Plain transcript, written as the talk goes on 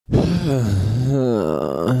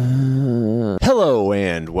Hello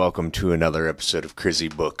and welcome to another episode of Crizzy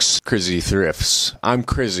Books, Crizzy Thrifts. I'm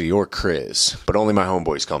Crizzy or Criz, but only my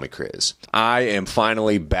homeboys call me Criz. I am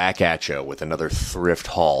finally back at you with another thrift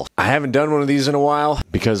haul. I haven't done one of these in a while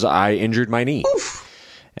because I injured my knee. Oof.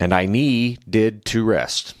 And I needed to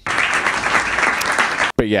rest.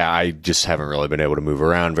 But yeah, I just haven't really been able to move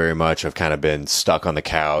around very much. I've kind of been stuck on the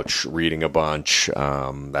couch, reading a bunch.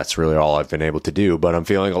 That's really all I've been able to do, but I'm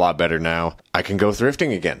feeling a lot better now. I can go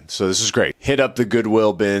thrifting again, so this is great. Hit up the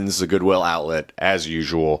Goodwill bins, the Goodwill outlet, as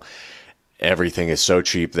usual. Everything is so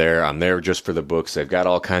cheap there. I'm there just for the books. They've got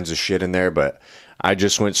all kinds of shit in there, but I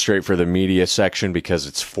just went straight for the media section because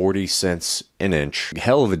it's 40 cents an inch.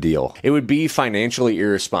 Hell of a deal. It would be financially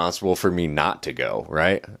irresponsible for me not to go,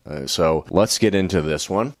 right? So let's get into this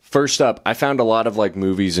one. First up, I found a lot of like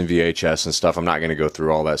movies and VHS and stuff. I'm not going to go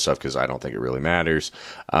through all that stuff because I don't think it really matters.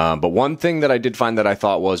 But one thing that I did find that I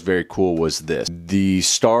thought was very cool was this. The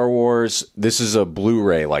Star Wars, this is a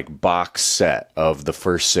Blu-ray like box set of the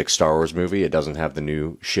first 6 Star Wars movie. It doesn't have the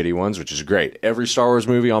new shitty ones, which is great. Every Star Wars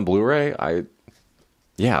movie on Blu-ray,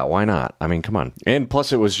 yeah, why not? I mean, come on. And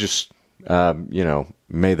plus it was just, May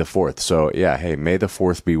the 4th. So yeah, hey, May the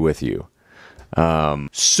 4th be with you.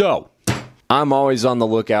 So I'm always on the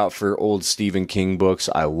lookout for old Stephen King books.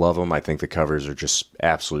 I love them. I think the covers are just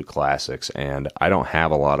absolute classics, and I don't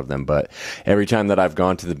have a lot of them, but every time that I've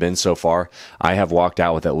gone to the bin so far, I have walked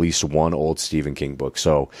out with at least one old Stephen King book.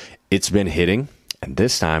 So it's been hitting, and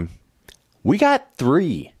this time we got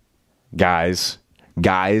 3, guys.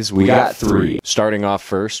 We got 3. Starting off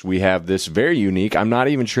first, we have this very unique. I'm not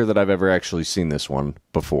even sure that I've ever actually seen this one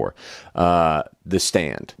before. The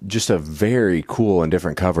Stand. Just a very cool and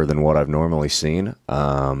different cover than what I've normally seen.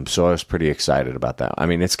 So I was pretty excited about that. I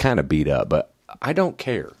mean, it's kind of beat up, but I don't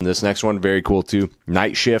care. This next one, very cool too.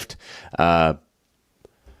 Night Shift. But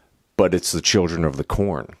it's the Children of the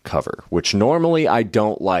Corn cover, which normally I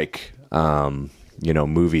don't like.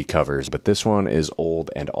 Movie covers, but this one is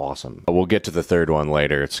old and awesome. We'll get to the third one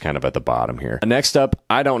later. It's kind of at the bottom here. Next up,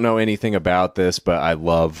 I don't know anything about this, but I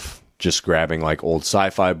love just grabbing like old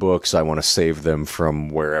sci-fi books. I want to save them from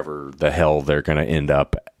wherever the hell they're going to end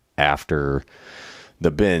up after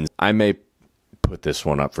the bins. I may put this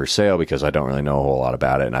one up for sale because I don't really know a whole lot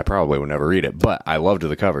about it, and I probably would never read it, but I loved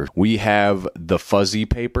the cover. We have The Fuzzy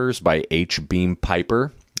Papers by H. Beam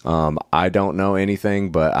Piper. I don't know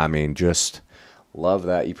anything, but I mean, just love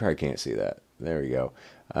that. You probably can't see that. There we go.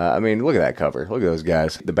 Look at that cover. Look at those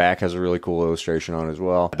guys. The back has a really cool illustration on it as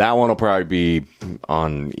well. That one will probably be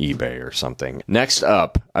on eBay or something. Next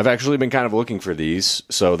up, I've actually been kind of looking for these,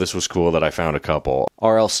 so this was cool that I found a couple.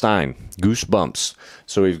 R.L. Stine, Goosebumps.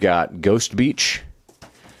 So we've got Ghost Beach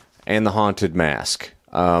and The Haunted Mask.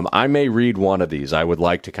 I may read one of these. I would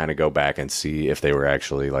like to kind of go back and see if they were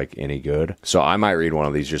actually like any good. So I might read one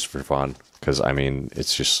of these just for fun. Because, I mean,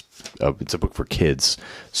 it's a book for kids,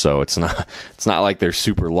 so it's not like they're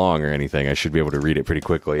super long or anything. I should be able to read it pretty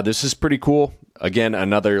quickly. This is pretty cool. Again,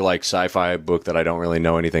 another, like, sci-fi book that I don't really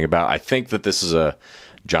know anything about. I think that this is a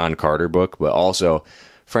John Carter book, but also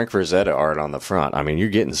Frank Frazetta art on the front. I mean, you're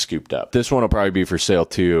getting scooped up. This one will probably be for sale,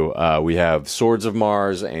 too. We have Swords of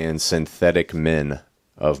Mars and Synthetic Men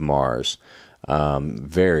of Mars.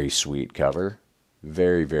 Very sweet cover.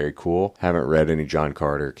 Very, very cool. Haven't read any John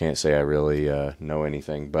Carter. Can't say I really know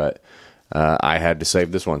anything, but I had to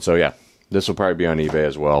save this one. So yeah, this will probably be on eBay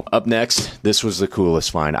as well. Up next, this was the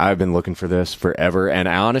coolest find. I've been looking for this forever, and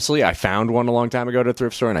honestly, I found one a long time ago at a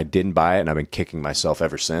thrift store, and I didn't buy it, and I've been kicking myself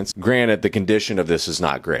ever since. Granted, the condition of this is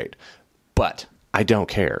not great, but I don't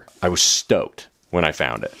care. I was stoked when I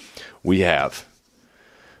found it. We have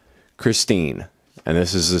Christine. And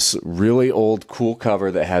this is this really old, cool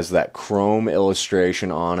cover that has that chrome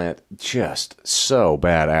illustration on it. Just so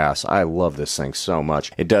badass. I love this thing so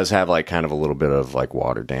much. It does have like kind of a little bit of like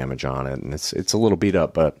water damage on it, and it's a little beat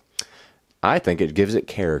up, but I think it gives it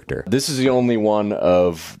character. This is the only one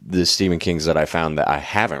of the Stephen King's that I found that I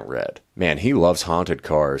haven't read. Man, he loves haunted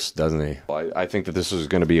cars, doesn't he? I think that this is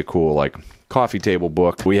going to be a cool like coffee table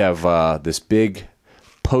book. We have this big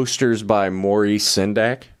posters by Maurice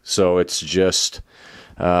Sendak. So it's just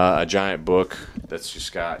a giant book that's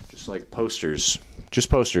just got just like posters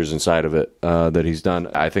inside of it that he's done.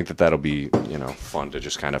 I think that that'll be, fun to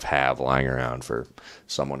just kind of have lying around for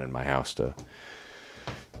someone in my house to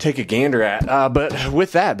take a gander at. But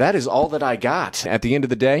with that is all that I got. At the end of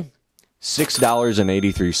the day,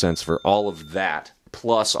 $6.83 for all of that,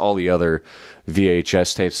 plus all the other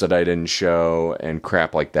VHS tapes that I didn't show and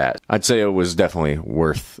crap like that. I'd say it was definitely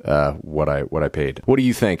worth what I paid. What do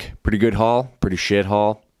you think? Pretty good haul? Pretty shit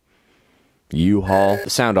haul? U-Haul.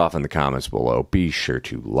 Sound off in the comments below. Be sure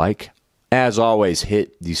to like. As always,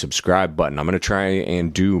 hit the subscribe button. I'm going to try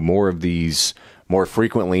and do more of these more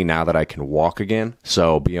frequently now that I can walk again.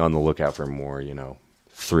 So be on the lookout for more,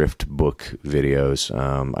 thrift book videos.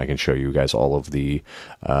 I can show you guys all of the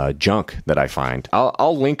junk that I find.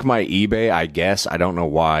 I'll link my eBay, I guess. I don't know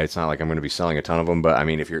why. It's not like I'm going to be selling a ton of them, but I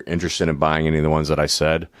mean, if you're interested in buying any of the ones that I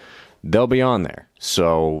said, they'll be on there.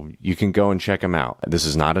 So you can go and check them out. This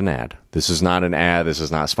is not an ad. This is not an ad. This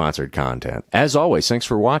is not sponsored content. As always, thanks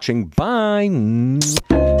for watching. Bye.